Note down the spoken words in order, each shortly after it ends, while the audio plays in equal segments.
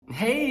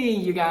Hey,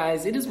 you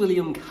guys, it is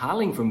William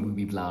calling from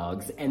Booby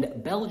Vlogs, and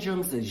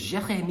Belgium's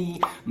Jérémy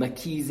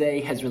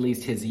Makise has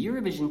released his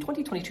Eurovision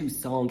 2022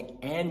 song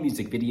and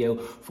music video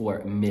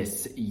for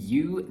Miss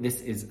You.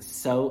 This is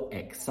so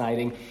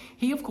exciting.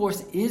 He, of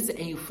course, is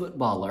a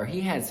footballer.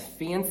 He has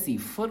fancy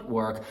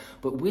footwork,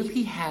 but will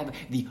he have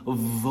the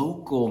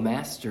vocal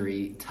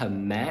mastery to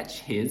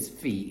match his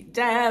feet?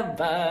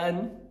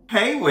 Devon!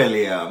 Hey,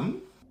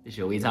 William.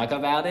 Shall we talk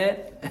about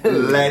it?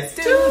 Let's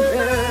do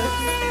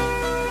this!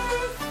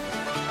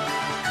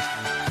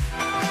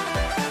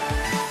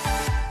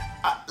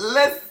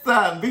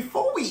 Listen,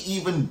 before we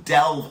even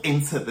delve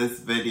into this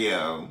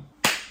video,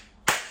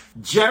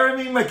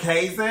 Jérémy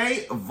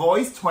Makise,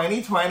 Voice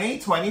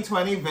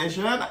 2020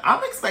 Vision.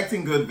 I'm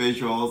expecting good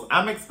visuals.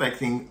 I'm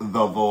expecting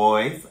The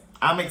Voice.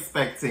 I'm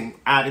expecting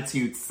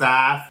attitude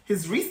sass.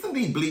 He's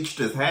recently bleached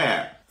his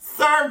hair.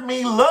 Serve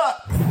me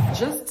looks!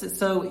 Just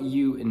so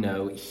you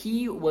know,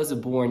 he was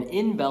born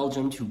in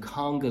Belgium to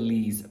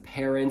Congolese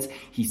parents.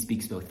 He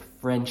speaks both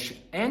French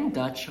and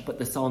Dutch, but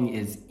the song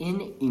is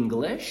in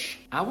English.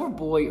 Our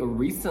boy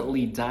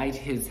recently dyed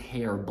his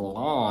hair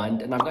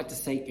blonde, and I've got to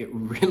say, it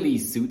really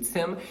suits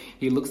him.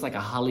 He looks like a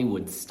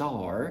Hollywood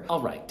star.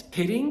 All right,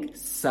 hitting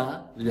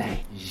Soleil,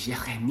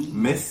 Jérémy.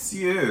 Miss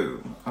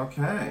You.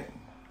 Okay.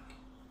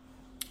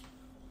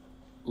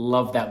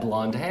 Love that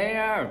blonde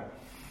hair.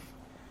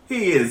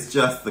 He is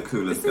just the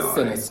coolest guy. This is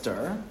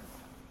sinister.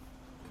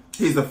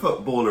 He's a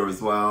footballer as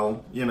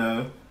well, you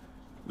know,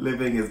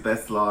 living his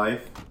best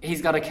life.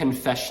 He's got a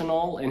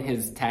confessional in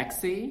his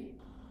taxi.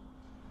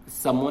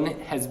 Someone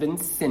has been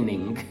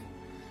sinning.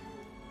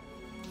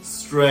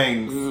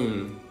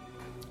 Strings.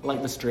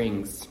 Like the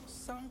strings.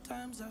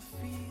 Sometimes I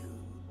feel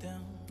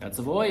down. That's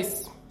a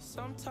voice.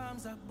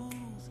 Sometimes I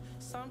booze.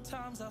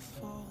 Sometimes I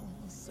fall.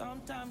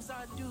 Sometimes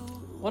I do.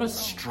 What a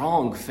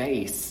strong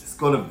face. He's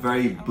got a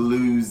very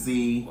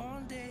bluesy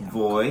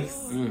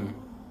voice.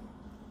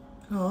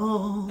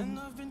 Oh.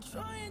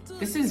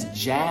 This is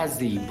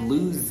jazzy,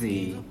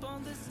 bluesy.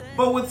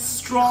 But with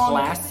strong,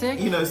 classic,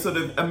 you know, sort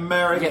of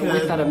American,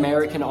 with that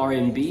American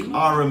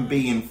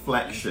R&B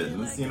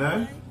inflections, you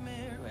know.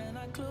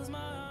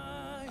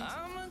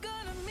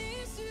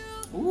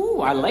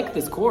 Ooh, I like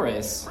this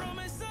chorus.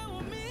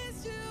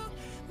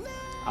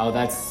 Oh,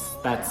 that's.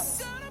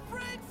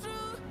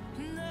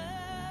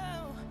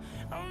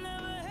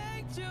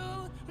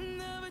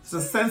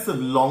 There's a sense of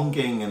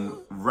longing and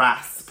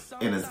rasp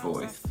in his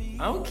voice.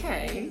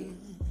 Okay.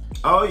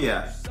 Oh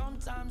yeah.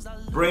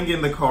 Bring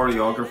in the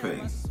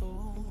choreography.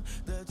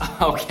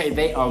 Okay,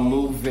 they are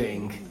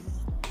moving.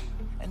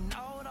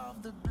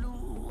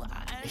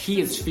 He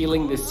is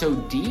feeling this so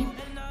deep.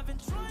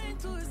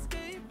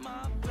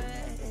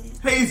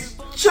 He's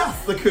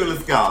just the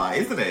coolest guy,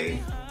 isn't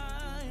he?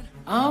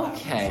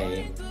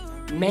 Okay.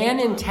 Man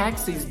in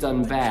Taxi's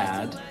done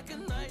bad.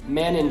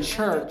 Man in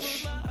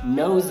Church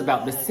knows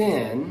about the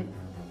sin.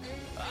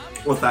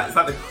 What's that? Is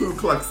that the Ku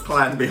Klux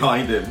Klan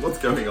behind him? What's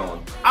going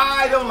on?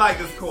 I don't like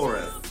this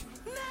chorus.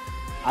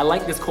 I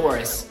like this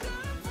chorus.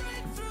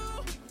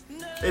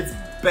 It's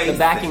basic. The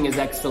backing is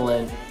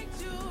excellent.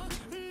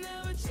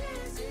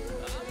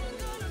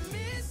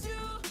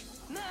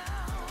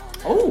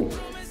 Oh!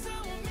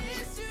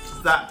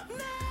 Is that,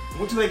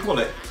 what do they call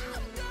it?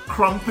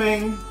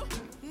 Crumping?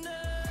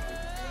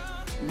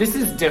 This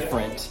is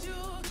different.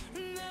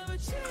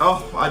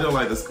 Oh, I don't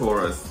like this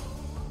chorus.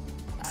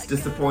 It's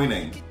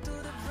disappointing.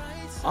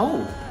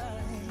 Oh.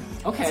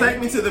 Okay. Take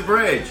me to the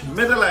bridge.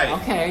 Middle eight.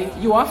 Okay,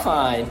 you are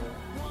fine.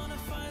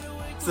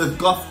 It's a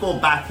gospel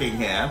backing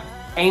here.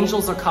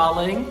 Angels are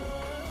calling.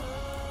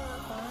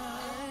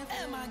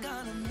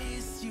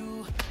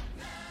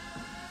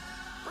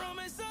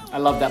 I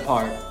love that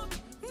part.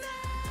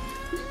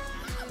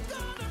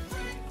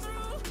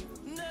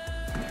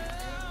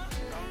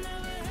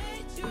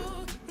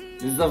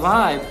 This is the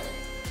vibe.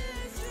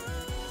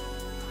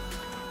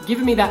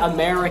 Giving me that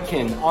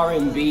American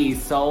R&B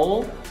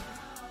soul.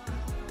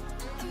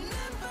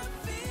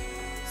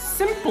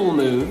 Simple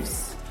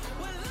moves.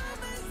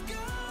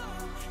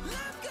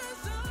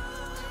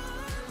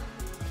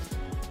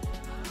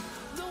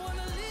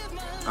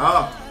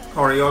 Oh,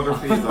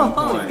 choreography is on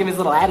point. He's giving his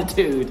little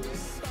attitude.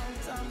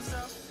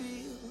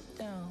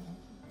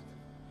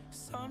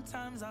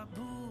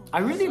 I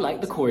really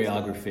like the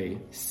choreography.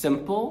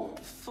 Simple.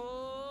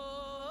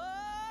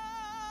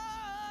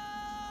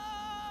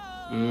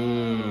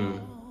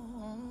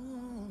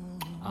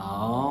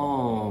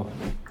 Oh.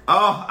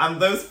 Oh,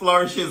 and those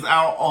flourishes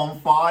are on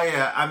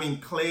fire. I mean,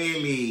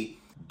 clearly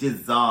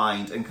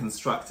designed and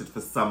constructed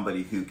for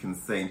somebody who can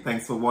sing.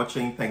 Thanks for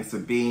watching. Thanks for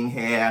being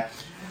here.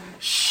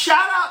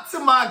 Shout out to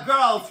my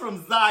girls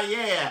from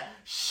Zaire.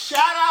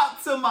 Shout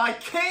out to my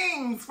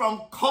kings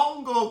from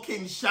Congo,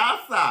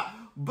 Kinshasa.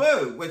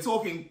 Boo, we're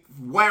talking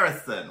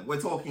Werison,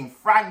 we're talking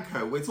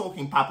Franco, we're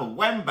talking Papa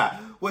Wemba,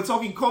 we're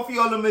talking Kofi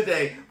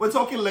Olomide, we're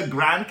talking Le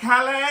Grand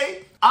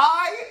Calais.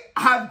 I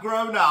have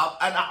grown up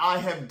and I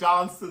have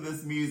danced to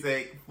this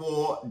music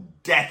for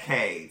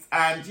decades.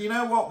 And you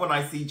know what? When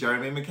I see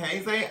Jérémy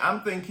Makise,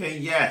 I'm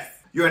thinking, yes,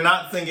 you're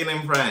not singing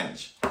in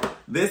French.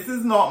 This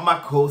is not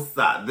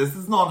Makosa. This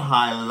is not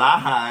high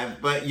life.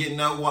 But you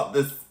know what?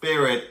 The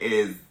spirit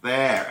is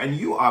there. And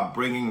you are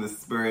bringing the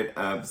spirit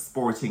of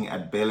sporting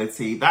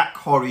ability. That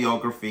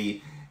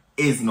choreography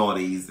is not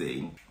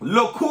easy.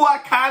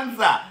 Lokua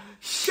Kanza,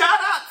 shout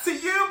out to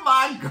you,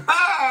 my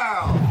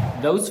girl.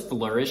 Those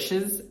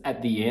flourishes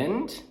at the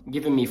end,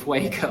 giving me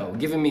fuego,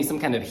 giving me some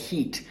kind of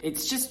heat.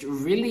 It's just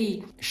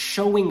really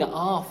showing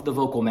off the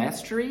vocal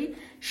mastery,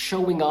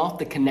 showing off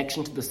the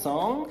connection to the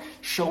song,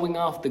 showing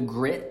off the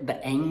grit,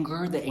 the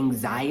anger, the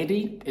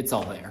anxiety. It's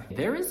all there.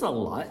 There is a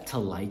lot to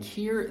like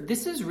here.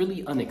 This is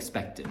really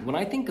unexpected. When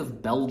I think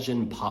of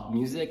Belgian pop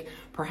music,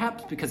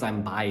 perhaps because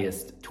I'm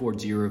biased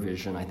towards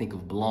Eurovision, I think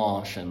of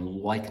Blanche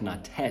and Like Na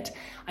Tête.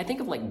 I think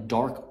of like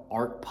dark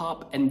art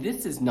pop, and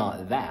this is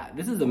not that.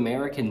 This is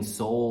American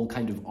soul,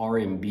 kind of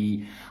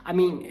R&B. I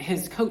mean,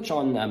 his coach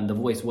on The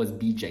Voice was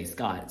BJ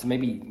Scott, so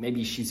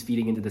maybe she's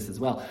feeding into this as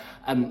well.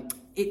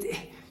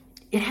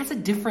 It has a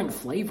different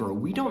flavor.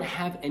 We don't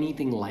have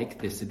anything like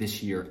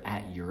this year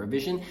at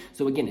Eurovision.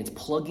 So again, it's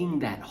plugging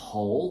that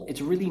hole. It's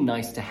really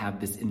nice to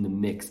have this in the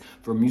mix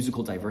for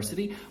musical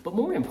diversity. But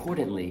more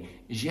importantly,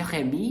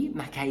 Jérémy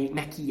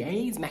Makize,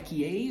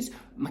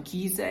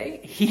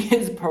 he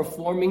is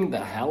performing the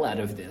hell out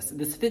of this.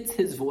 This fits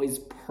his voice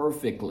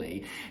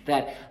perfectly.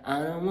 That, I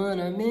don't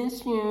wanna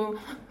miss you,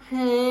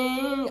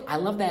 hey. I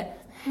love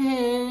that,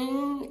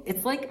 hey.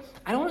 It's like,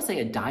 I don't wanna say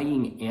a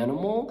dying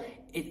animal.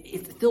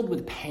 It's filled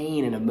with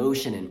pain and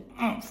emotion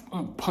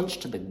and punch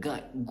to the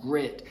gut,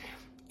 grit.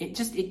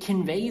 It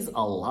conveys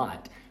a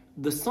lot.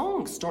 The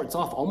song starts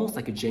off almost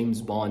like a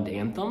James Bond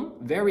anthem,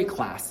 very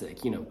classic,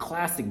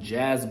 classic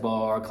jazz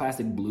bar,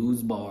 classic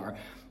blues bar.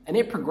 And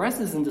it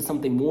progresses into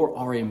something more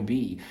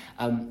R&B.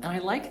 And I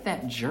like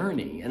that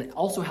journey, and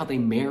also how they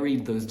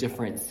married those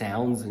different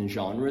sounds and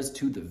genres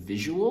to the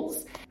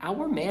visuals.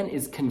 Our man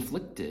is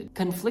conflicted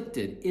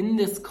in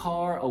this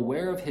car,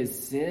 aware of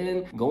his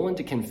sin, going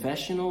to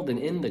confessional, then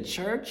in the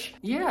church.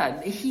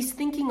 Yeah, he's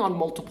thinking on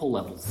multiple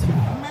levels.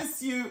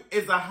 Miss You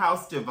is a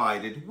house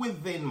divided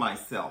within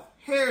myself.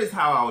 Here is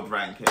how I would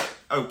rank it.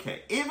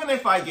 Okay, even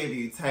if I give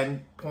you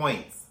 10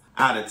 points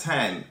out of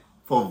 10,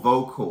 for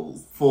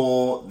vocals,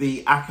 for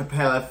the a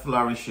cappella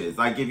flourishes,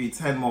 I give you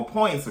 10 more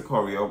points for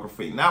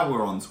choreography. Now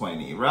we're on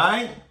 20,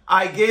 right?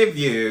 I give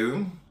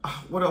you,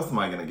 what else am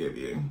I gonna give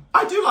you?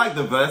 I do like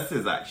the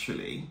verses,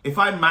 actually. If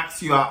I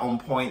max you out on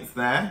points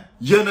there,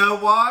 you know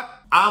what?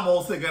 I'm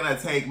also gonna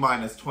take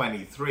minus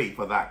 23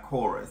 for that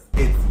chorus.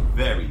 It's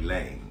very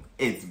lame.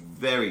 It's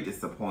very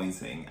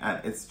disappointing,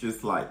 and it's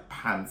just like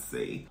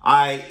pantsy.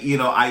 I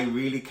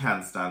really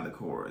can't stand the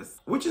chorus,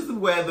 which is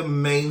where the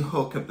main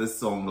hook of the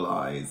song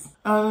lies.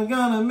 I'm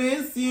gonna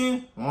miss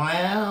you,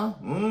 well,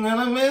 I'm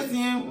gonna miss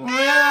you,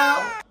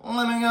 well,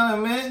 I'm gonna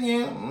miss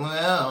you,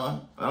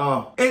 well.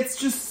 Oh, it's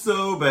just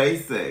so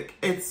basic.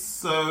 It's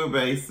so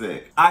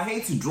basic. I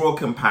hate to draw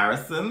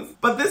comparisons,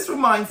 but this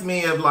reminds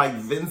me of like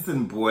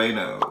Vincent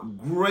Bueno.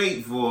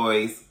 Great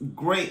voice,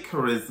 great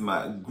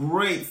charisma,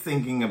 great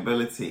singing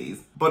abilities,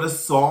 but a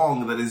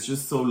song that is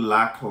just so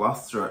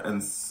lackluster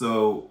and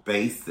so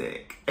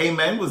basic.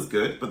 Amen was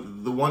good,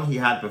 but the one he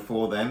had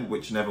before then,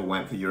 which never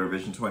went for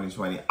Eurovision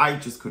 2020, I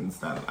just couldn't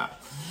stand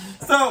that.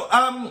 So,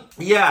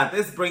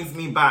 this brings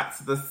me back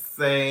to the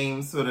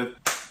same sort of...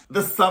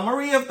 The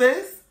summary of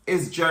this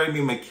is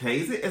Jérémy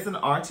Makize is an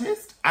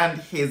artist, and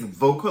his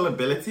vocal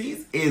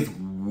abilities is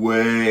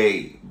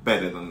way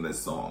better than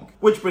this song.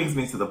 Which brings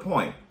me to the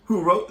point.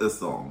 Who wrote this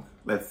song?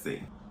 Let's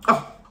see.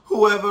 Oh,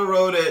 whoever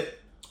wrote it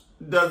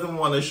doesn't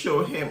want to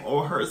show him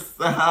or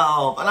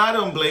herself. And I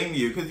don't blame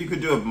you, because you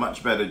could do a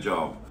much better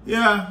job.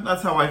 Yeah,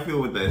 that's how I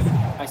feel with this.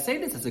 I say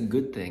this as a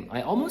good thing.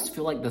 I almost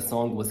feel like the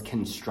song was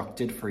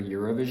constructed for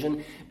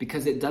Eurovision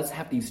because it does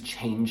have these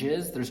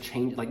changes.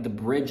 Like the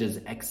bridge is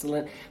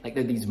excellent. Like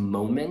there are these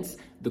moments.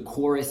 The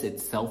chorus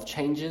itself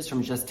changes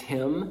from just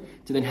him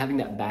to then having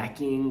that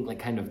backing, like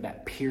kind of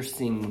that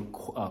piercing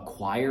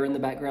choir in the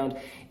background.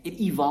 It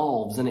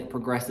evolves and it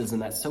progresses,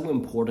 and that's so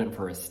important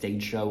for a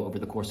stage show over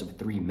the course of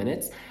 3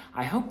 minutes.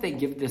 I hope they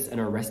give this an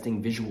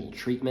arresting visual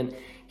treatment.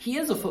 He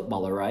is a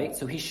footballer, right?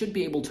 So he should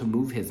be able to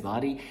move his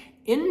body.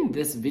 In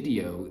this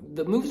video,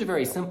 the moves are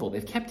very simple.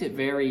 They've kept it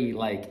very,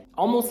 like,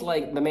 almost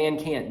like the man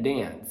can't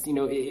dance,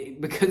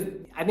 because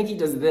I think he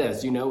does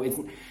this,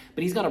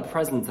 but he's got a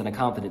presence and a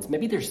confidence.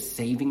 Maybe they're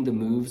saving the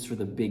moves for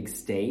the big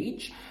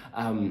stage.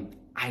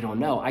 I don't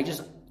know.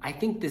 I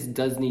think this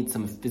does need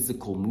some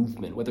physical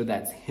movement, whether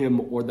that's him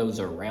or those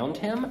around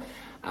him.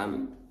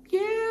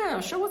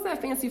 Yeah, show us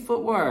that fancy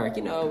footwork,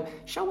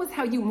 show us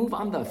how you move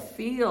on the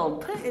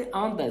field, put it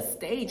on the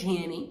stage,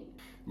 honey.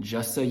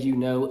 Just so you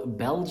know,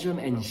 Belgium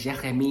and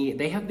Jérémy,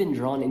 they have been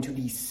drawn into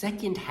the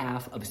second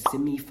half of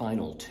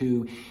semi-final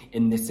 2.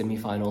 In this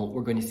semi-final,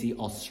 we're going to see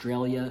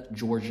Australia,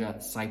 Georgia,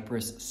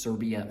 Cyprus,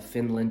 Serbia,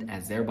 Finland,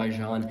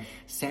 Azerbaijan,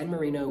 San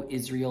Marino,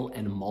 Israel,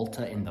 and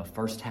Malta in the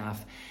first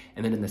half.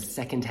 And then in the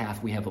second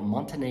half, we have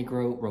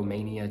Montenegro,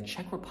 Romania,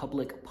 Czech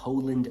Republic,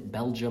 Poland,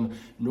 Belgium,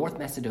 North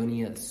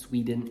Macedonia,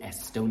 Sweden,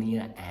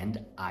 Estonia,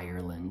 and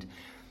Ireland.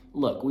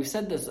 Look, we've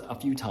said this a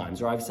few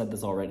times, or I've said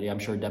this already, I'm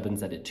sure Devin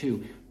said it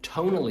too.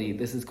 Tonally,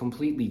 this is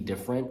completely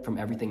different from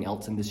everything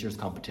else in this year's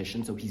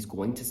competition, so he's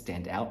going to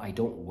stand out. I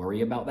don't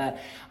worry about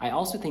that. I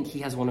also think he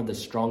has one of the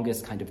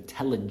strongest kind of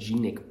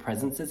telegenic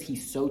presences.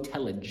 He's so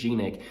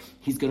telegenic.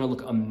 He's going to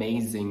look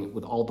amazing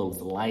with all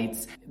those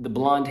lights. The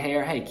blonde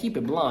hair, hey, keep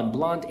it blonde.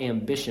 Blonde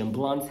ambition.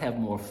 Blondes have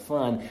more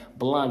fun.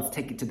 Blondes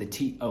take it to the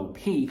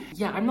T.O.P.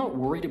 Yeah, I'm not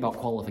worried about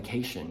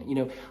qualification. You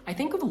know, I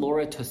think of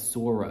Laura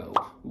Tesoro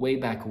way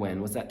back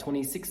when, was that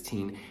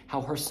 2016,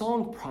 how her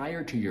song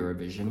prior to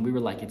Eurovision, we were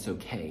like, it's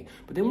okay.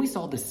 But then we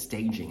saw the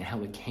staging and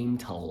how it came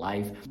to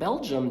life. The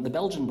Belgian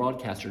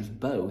broadcasters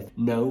both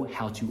know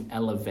how to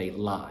elevate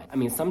live. I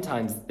mean,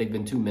 sometimes they've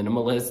been too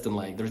minimalist and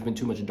like there's been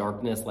too much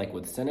darkness like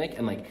with Cynic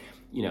and like,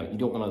 you know, you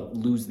don't want to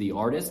lose the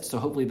artist. So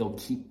hopefully they'll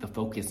keep the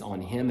focus on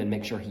him and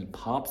make sure he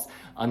pops,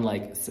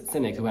 unlike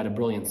Cynic, who had a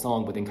brilliant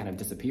song but then kind of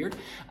disappeared.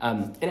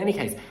 In any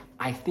case,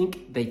 I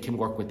think they can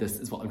work with this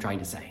is what I'm trying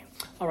to say.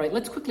 All right,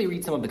 let's quickly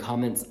read some of the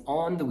comments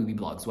on the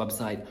Weeblogs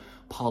website.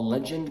 Paul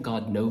Legend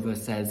God Nova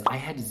says, I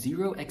had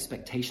zero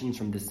expectations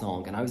from this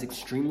song and I was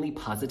extremely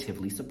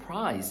positively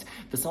surprised.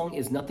 The song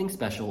is nothing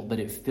special, but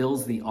it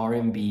fills the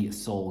R&B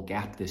soul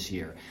gap this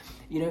year.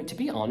 You know, to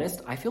be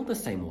honest, I feel the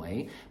same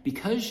way.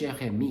 Because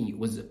Jérémie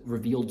was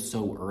revealed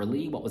so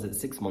early, what was it,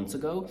 6 months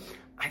ago?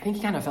 I think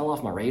he kind of fell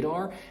off my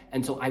radar.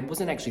 And so I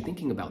wasn't actually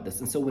thinking about this.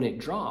 And so when it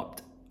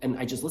dropped and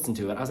I just listened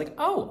to it, I was like,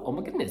 oh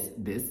my goodness,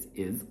 this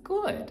is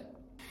good.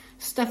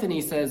 Stephanie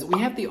says, we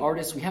have the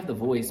artist, we have the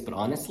voice, but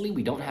honestly,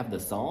 we don't have the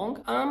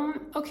song.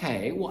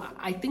 Okay, well,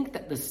 I think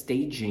that the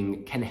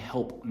staging can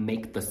help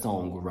make the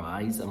song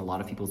rise in a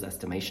lot of people's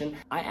estimation.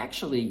 I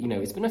actually, you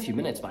know, it's been a few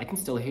minutes, but I can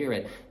still hear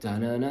it.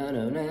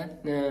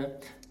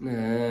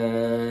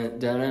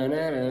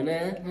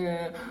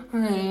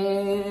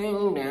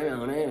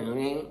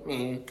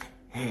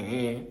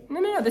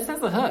 No, this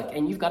has a hook,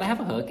 and you've got to have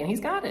a hook, and he's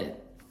got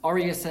it.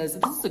 Aria says,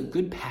 this is a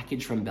good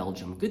package from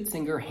Belgium. Good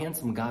singer,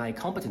 handsome guy,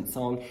 competent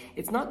song.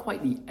 It's not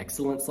quite the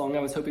excellent song I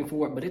was hoping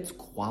for, but it's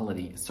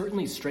quality.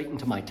 Certainly straight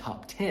into my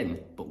top 10.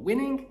 But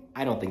winning?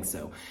 I don't think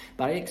so.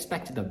 But I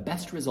expect the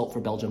best result for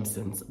Belgium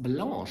since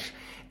Blanche.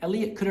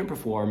 Elliot couldn't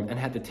perform and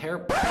had the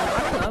terrible...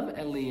 I love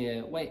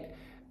Elliot. Wait.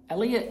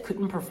 Elliot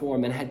couldn't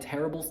perform and had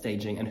terrible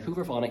staging, and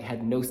Hooverphonic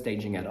had no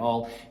staging at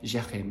all.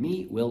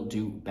 Jérémie will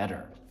do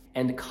better.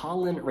 And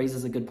Colin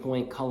raises a good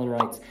point. Colin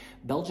writes,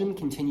 Belgium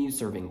continues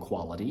serving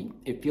quality.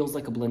 It feels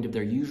like a blend of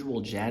their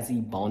usual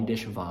jazzy,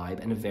 bondish vibe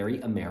and a very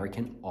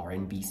American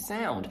R&B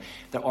sound.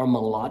 There are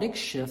melodic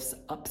shifts,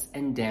 ups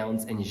and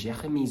downs, and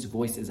Jérémie's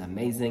voice is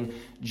amazing.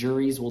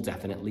 Juries will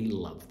definitely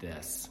love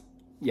this.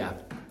 Yeah,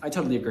 I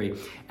totally agree.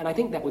 And I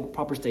think that with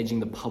proper staging,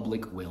 the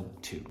public will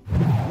too.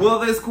 Will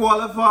this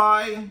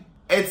qualify?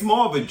 It's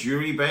more of a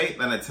jury bait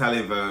than a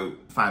televote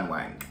fan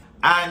wank.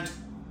 And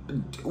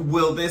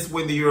will this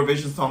win the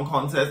Eurovision Song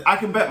Contest? I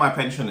can bet my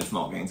pension it's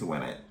not going to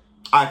win it.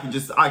 I can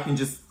just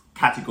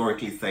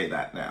categorically say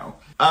that now.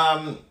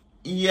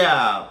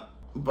 Yeah,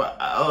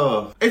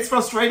 but it's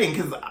frustrating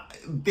because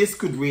this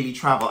could really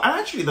travel. And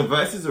actually the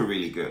verses are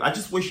really good. I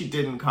just wish he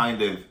didn't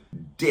kind of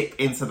dip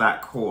into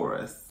that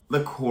chorus.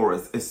 The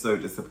chorus is so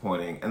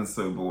disappointing and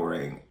so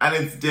boring. And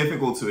it's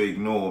difficult to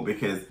ignore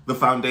because the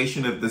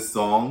foundation of the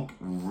song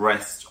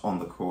rests on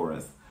the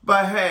chorus.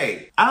 But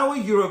hey, our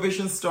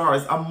Eurovision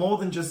stars are more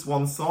than just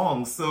one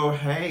song. So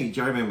hey,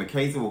 Jérémie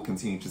Makise will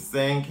continue to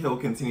sing. He'll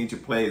continue to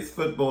play his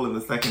football in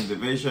the second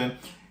division.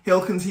 He'll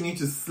continue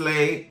to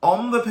slay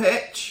on the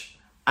pitch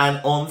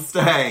and on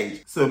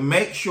stage. So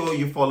make sure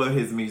you follow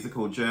his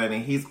musical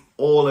journey. He's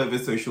all over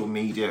social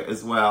media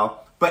as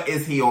well. But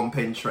is he on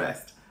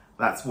Pinterest?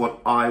 That's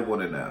what I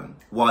want to know.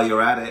 While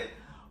you're at it,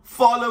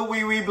 follow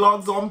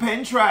Weeblogs on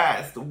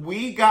Pinterest.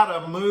 We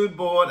got a mood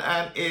board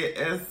and it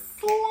is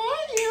slaying.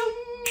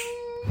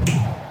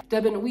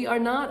 Devin, we are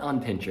not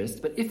on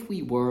Pinterest, but if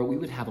we were, we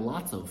would have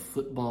lots of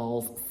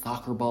footballs,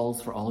 soccer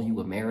balls for all you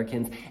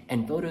Americans,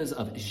 and photos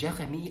of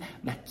Jérémie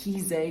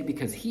Makise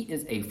because he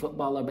is a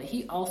footballer, but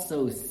he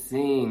also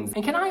sings.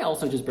 And can I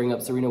also just bring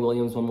up Serena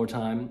Williams one more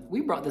time?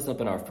 We brought this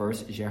up in our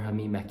first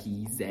Jérémie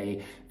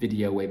Makise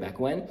video way back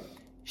when.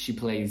 She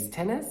plays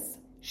tennis.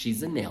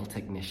 She's a nail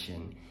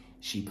technician.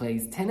 She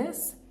plays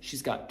tennis.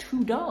 She's got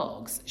 2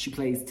 dogs. She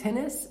plays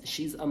tennis.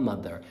 She's a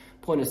mother.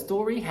 Point of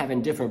story,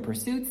 having different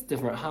pursuits,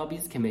 different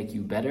hobbies can make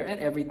you better at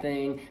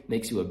everything,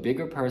 makes you a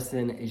bigger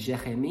person.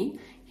 Jérémie,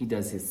 he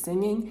does his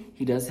singing,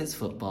 he does his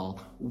football.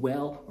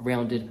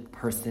 Well-rounded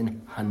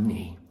person,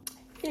 honey.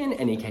 In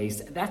any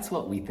case, that's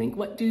what we think.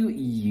 What do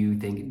you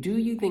think? Do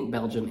you think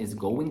Belgium is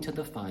going to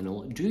the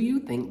final? Do you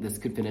think this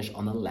could finish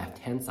on the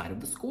left-hand side of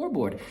the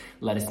scoreboard?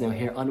 Let us know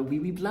here on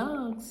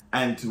Weeblogs.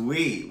 And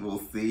we will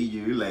see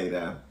you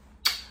later.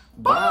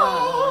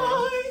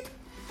 Bye.